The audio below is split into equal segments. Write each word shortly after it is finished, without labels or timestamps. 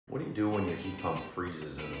you do when your heat pump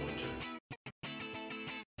freezes in the winter?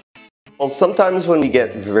 Well, sometimes when we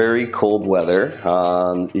get very cold weather,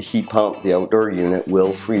 the heat pump, the outdoor unit,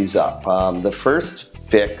 will freeze up. The first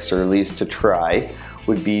fix, or at least to try,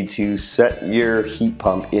 would be to set your heat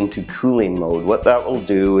pump into cooling mode. What that will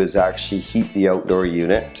do is actually heat the outdoor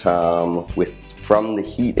unit from the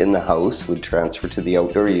heat in the house, would transfer to the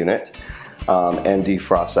outdoor unit and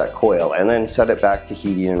defrost that coil, and then set it back to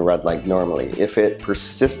heating and run like normally. If it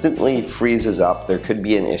persistently freezes up, there could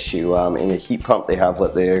be an issue. In a heat pump, they have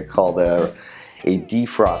what they call a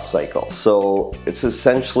defrost cycle. So it's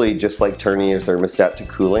essentially just like turning your thermostat to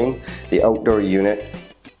cooling. The outdoor unit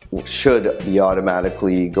should be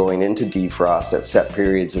automatically going into defrost at set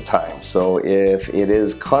periods of time. So if it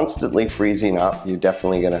is constantly freezing up, you're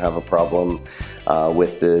definitely going to have a problem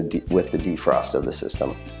with the defrost of the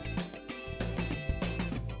system.